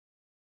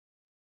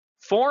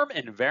Form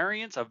and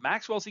variance of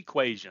Maxwell's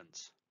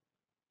equations.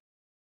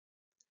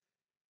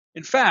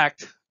 In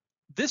fact,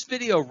 this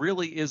video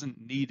really isn't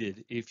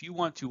needed if you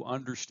want to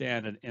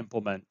understand and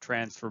implement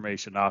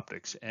transformation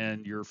optics,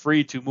 and you're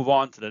free to move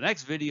on to the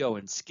next video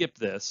and skip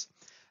this.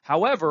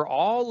 However,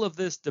 all of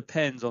this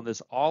depends on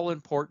this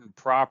all-important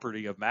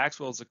property of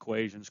Maxwell's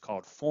equations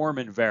called form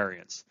and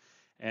variance.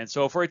 And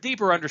so for a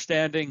deeper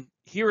understanding,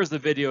 here is the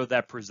video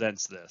that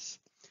presents this.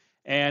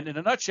 And in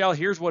a nutshell,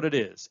 here's what it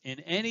is. In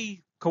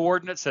any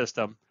coordinate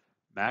system,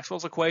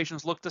 Maxwell's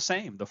equations look the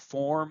same. The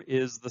form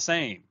is the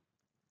same.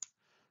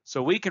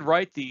 So we can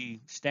write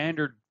the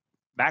standard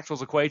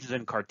Maxwell's equations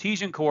in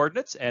Cartesian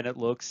coordinates, and it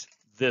looks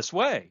this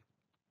way.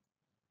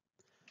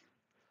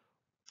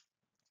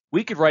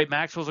 We could write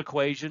Maxwell's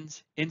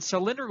equations in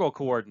cylindrical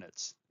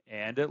coordinates,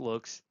 and it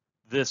looks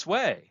this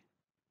way.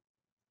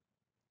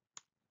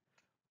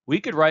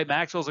 We could write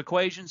Maxwell's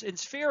equations in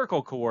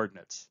spherical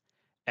coordinates,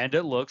 and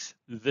it looks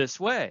this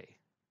way.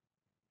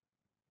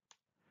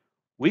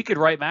 We could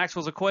write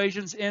Maxwell's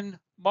equations in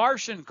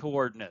Martian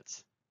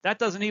coordinates. That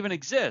doesn't even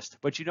exist,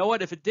 but you know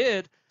what? If it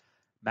did,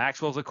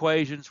 Maxwell's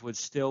equations would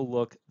still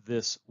look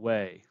this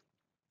way.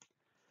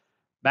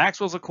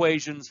 Maxwell's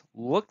equations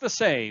look the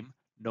same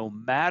no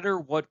matter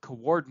what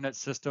coordinate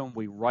system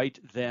we write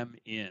them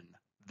in.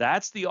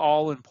 That's the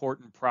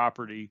all-important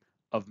property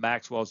of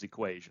Maxwell's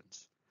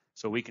equations.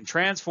 So we can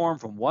transform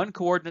from one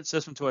coordinate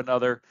system to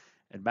another,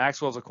 and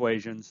Maxwell's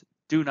equations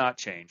do not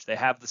change. They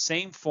have the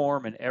same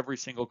form in every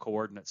single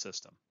coordinate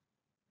system.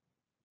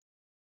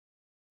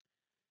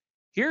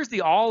 Here's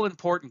the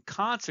all-important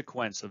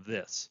consequence of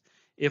this.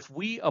 If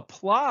we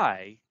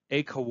apply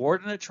a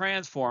coordinate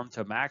transform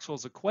to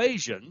Maxwell's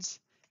equations,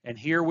 and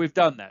here we've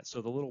done that,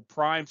 so the little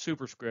prime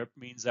superscript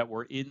means that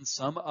we're in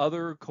some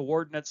other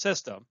coordinate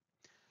system.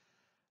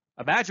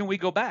 Imagine we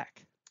go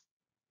back.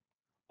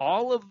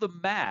 All of the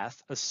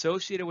math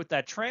associated with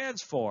that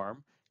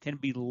transform can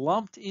be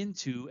lumped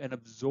into and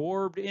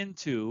absorbed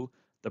into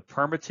the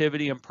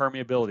permittivity and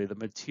permeability, the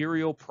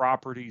material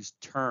properties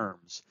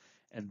terms.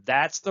 And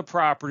that's the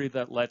property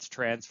that lets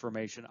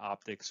transformation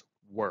optics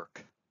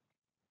work.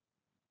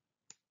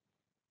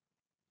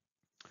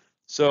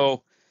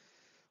 So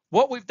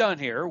what we've done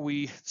here,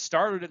 we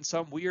started in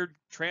some weird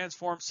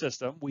transform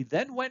system. We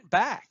then went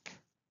back.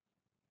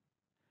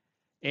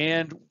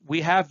 And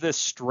we have this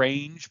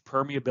strange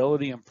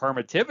permeability and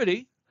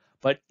permittivity.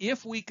 But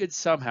if we could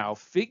somehow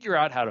figure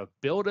out how to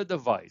build a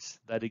device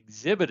that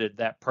exhibited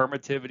that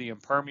permittivity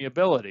and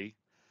permeability,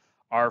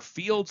 our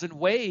fields and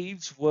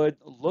waves would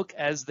look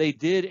as they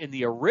did in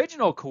the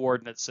original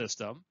coordinate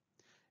system,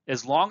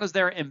 as long as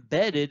they're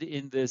embedded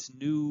in this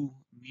new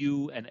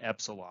mu and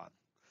epsilon.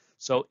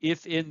 So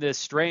if in this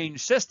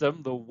strange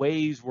system, the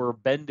waves were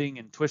bending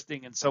and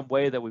twisting in some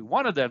way that we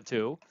wanted them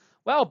to,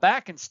 well,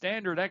 back in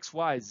standard X,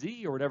 Y,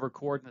 Z, or whatever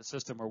coordinate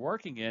system we're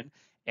working in,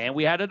 and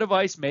we had a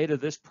device made of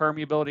this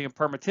permeability and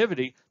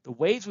permittivity, the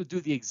waves would do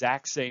the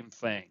exact same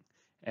thing.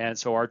 And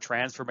so our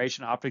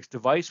transformation optics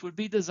device would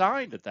be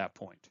designed at that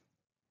point.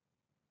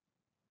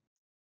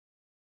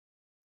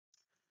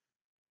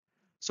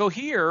 So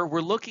here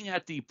we're looking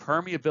at the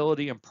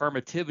permeability and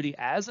permittivity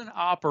as an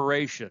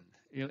operation.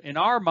 In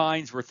our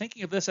minds, we're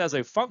thinking of this as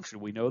a function.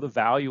 We know the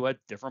value at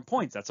different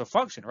points. That's a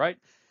function, right?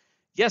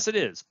 Yes, it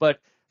is. But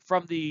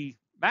from the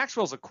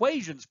Maxwell's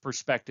equations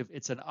perspective,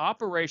 it's an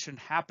operation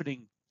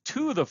happening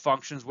to the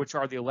functions, which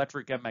are the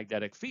electric and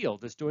magnetic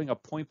field. It's doing a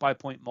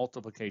point-by-point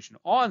multiplication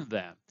on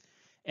them.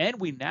 And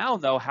we now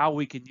know how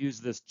we can use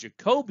this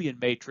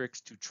Jacobian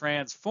matrix to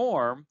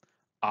transform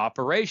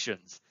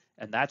operations.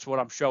 And that's what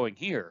I'm showing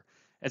here.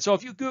 And so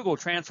if you Google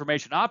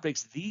transformation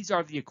optics, these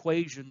are the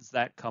equations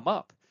that come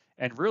up.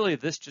 And really,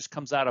 this just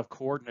comes out of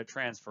coordinate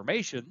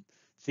transformation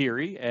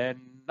theory and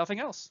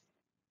nothing else.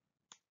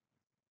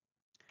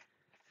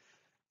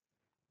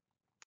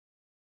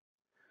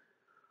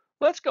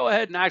 Let's go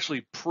ahead and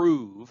actually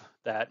prove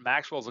that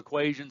Maxwell's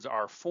equations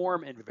are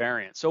form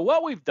invariant. So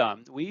what we've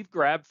done, we've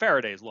grabbed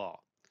Faraday's law.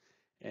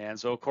 And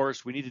so, of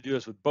course, we need to do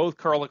this with both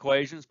curl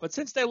equations. But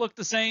since they look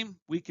the same,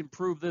 we can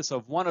prove this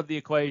of one of the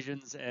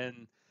equations,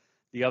 and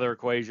the other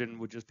equation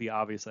would just be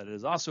obvious that it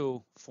is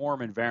also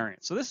form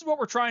invariant. So this is what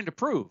we're trying to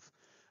prove.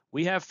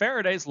 We have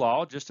Faraday's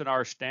law just in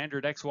our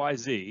standard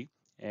XYZ,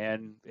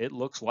 and it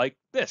looks like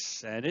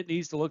this. And it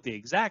needs to look the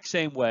exact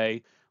same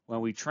way when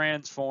we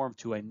transform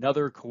to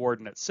another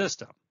coordinate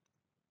system.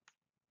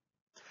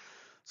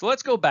 So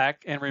let's go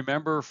back and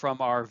remember from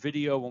our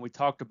video when we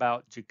talked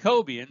about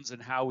Jacobians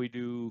and how we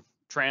do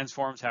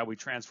transforms, how we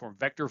transform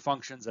vector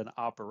functions and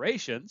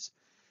operations.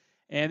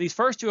 And these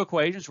first two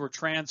equations were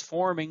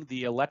transforming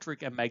the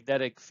electric and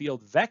magnetic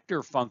field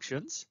vector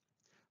functions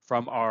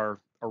from our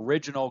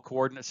original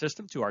coordinate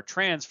system to our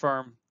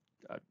transformed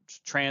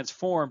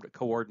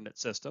coordinate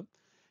system.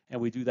 And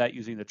we do that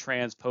using the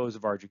transpose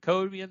of our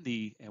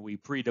Jacobian, and we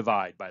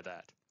pre-divide by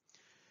that.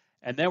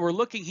 And then we're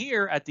looking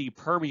here at the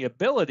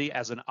permeability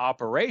as an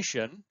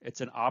operation.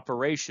 It's an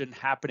operation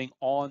happening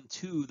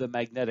onto the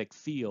magnetic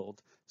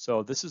field.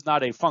 So this is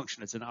not a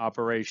function, it's an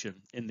operation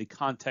in the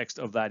context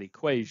of that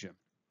equation.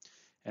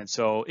 And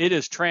so it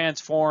is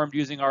transformed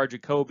using our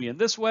Jacobian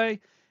this way,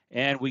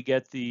 and we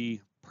get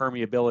the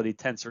permeability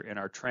tensor in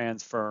our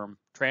transformed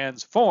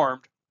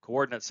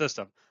coordinate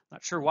system.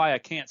 Not sure why I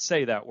can't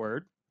say that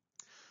word.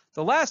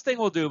 The last thing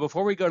we'll do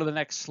before we go to the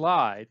next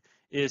slide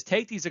is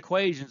take these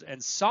equations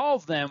and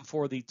solve them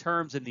for the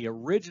terms in the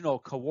original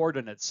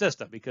coordinate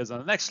system, because on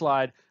the next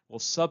slide, we'll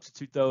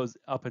substitute those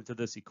up into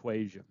this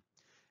equation.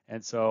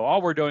 And so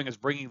all we're doing is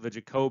bringing the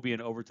Jacobian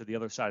over to the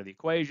other side of the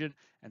equation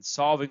and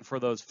solving for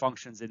those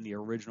functions in the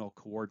original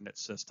coordinate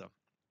system.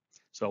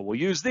 So we'll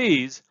use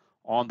these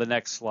on the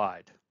next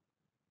slide.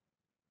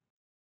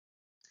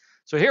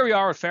 So here we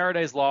are with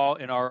Faraday's law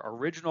in our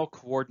original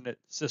coordinate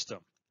system.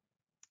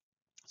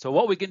 So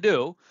what we can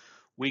do,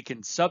 we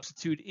can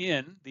substitute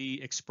in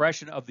the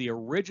expression of the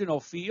original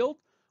field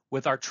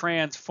with our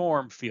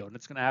transformed field. And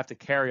it's going to have to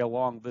carry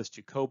along this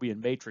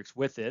Jacobian matrix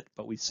with it,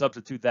 but we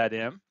substitute that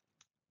in.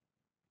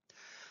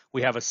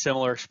 We have a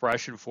similar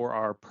expression for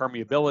our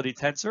permeability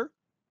tensor.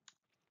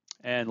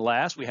 And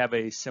last, we have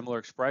a similar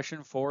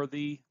expression for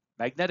the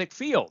magnetic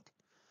field.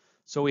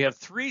 So we have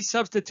three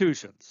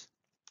substitutions.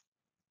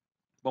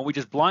 When we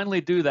just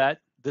blindly do that,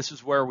 this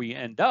is where we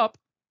end up.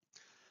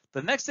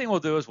 The next thing we'll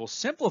do is we'll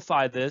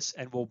simplify this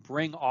and we'll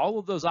bring all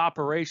of those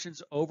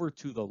operations over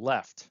to the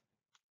left.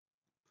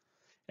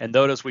 And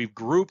notice we've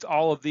grouped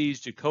all of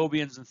these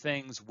Jacobians and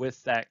things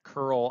with that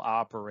curl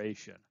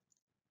operation.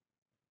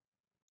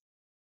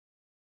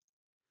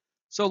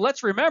 So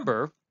let's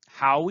remember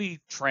how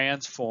we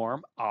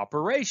transform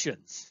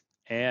operations.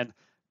 And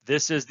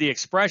this is the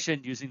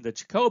expression using the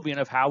Jacobian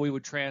of how we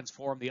would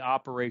transform the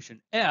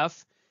operation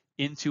f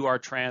into our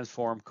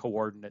transformed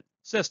coordinate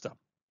system.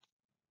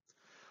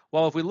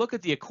 Well, if we look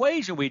at the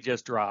equation we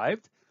just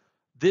derived,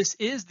 this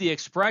is the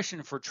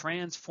expression for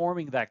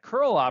transforming that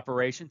curl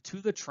operation to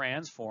the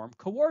transformed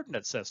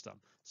coordinate system.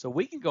 So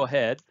we can go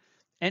ahead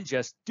and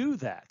just do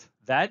that.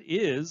 That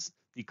is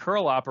the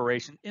curl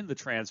operation in the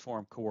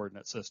transformed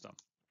coordinate system.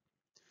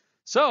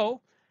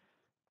 So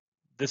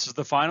this is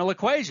the final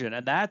equation,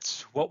 and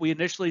that's what we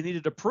initially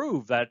needed to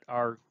prove, that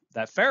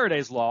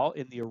Faraday's law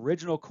in the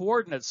original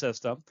coordinate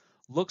system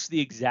looks the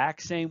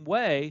exact same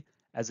way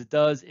as it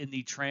does in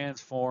the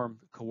transformed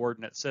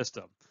coordinate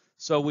system.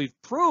 So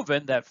we've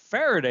proven that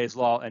Faraday's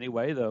law,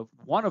 anyway,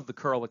 one of the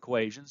curl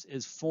equations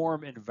is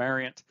form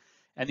invariant,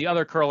 and the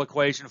other curl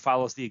equation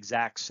follows the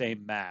exact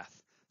same math.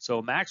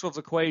 So Maxwell's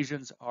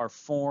equations are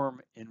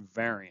form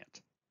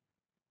invariant.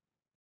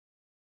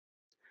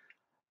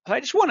 I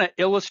just want to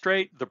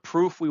illustrate the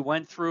proof we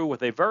went through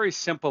with a very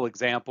simple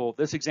example.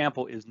 This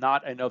example is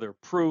not another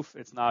proof.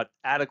 It's not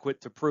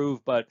adequate to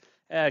prove, but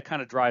it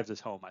kind of drives this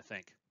home, I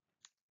think.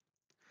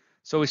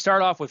 So we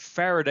start off with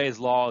Faraday's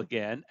law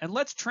again, and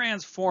let's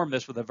transform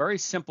this with a very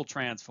simple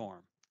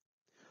transform.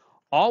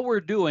 All we're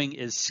doing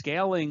is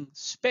scaling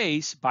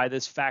space by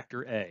this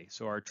factor A.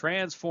 So our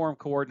transform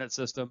coordinate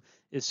system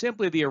is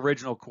simply the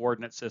original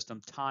coordinate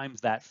system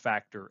times that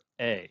factor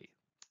A.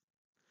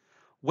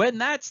 When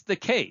that's the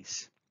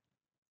case,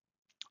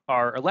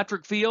 our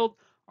electric field,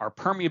 our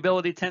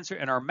permeability tensor,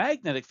 and our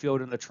magnetic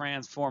field in the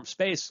transformed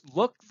space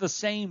look the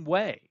same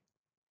way,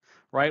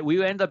 right?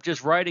 We end up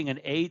just writing an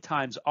A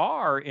times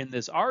R in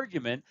this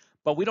argument,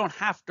 but we don't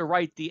have to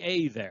write the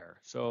A there.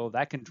 So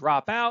that can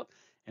drop out,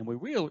 and we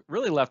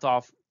really left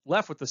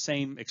with the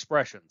same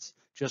expressions,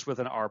 just with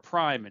an R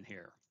prime in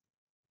here.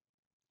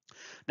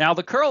 Now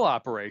the curl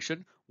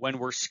operation, when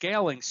we're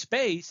scaling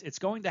space, it's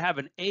going to have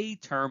an A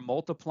term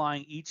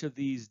multiplying each of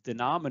these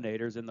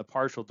denominators in the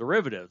partial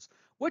derivatives,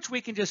 which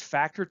we can just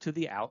factor to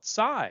the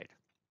outside.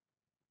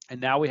 And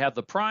now we have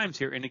the primes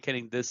here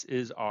indicating this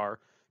is our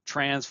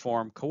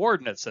transformed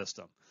coordinate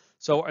system.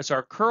 So it's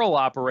our curl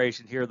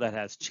operation here that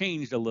has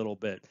changed a little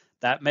bit.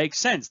 That makes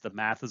sense. The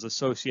math is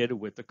associated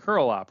with the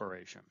curl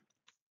operation.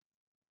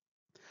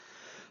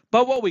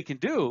 But what we can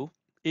do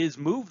is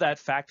move that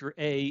factor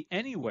A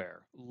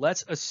anywhere.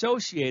 Let's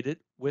associate it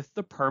with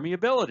the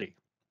permeability.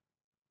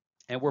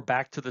 And we're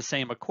back to the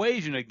same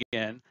equation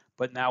again,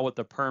 but now with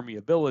the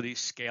permeability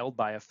scaled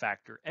by a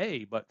factor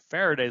A. But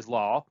Faraday's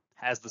law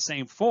has the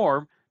same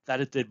form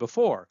that it did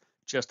before,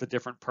 just a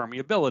different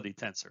permeability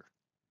tensor.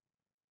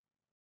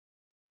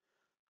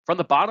 From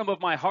the bottom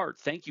of my heart,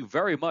 thank you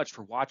very much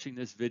for watching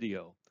this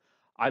video.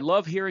 I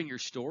love hearing your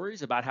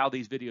stories about how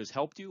these videos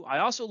helped you. I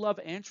also love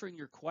answering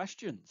your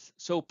questions.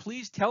 So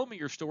please tell me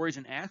your stories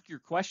and ask your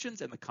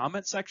questions in the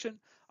comment section.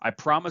 I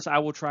promise I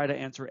will try to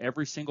answer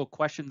every single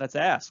question that's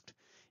asked.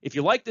 If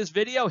you like this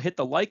video, hit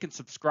the like and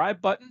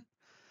subscribe button.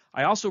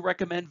 I also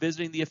recommend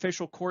visiting the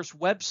official course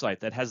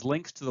website that has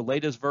links to the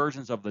latest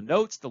versions of the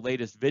notes, the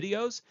latest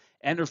videos,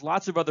 and there's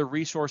lots of other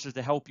resources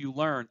to help you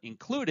learn,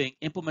 including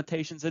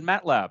implementations in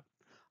MATLAB.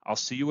 I'll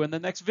see you in the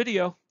next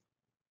video.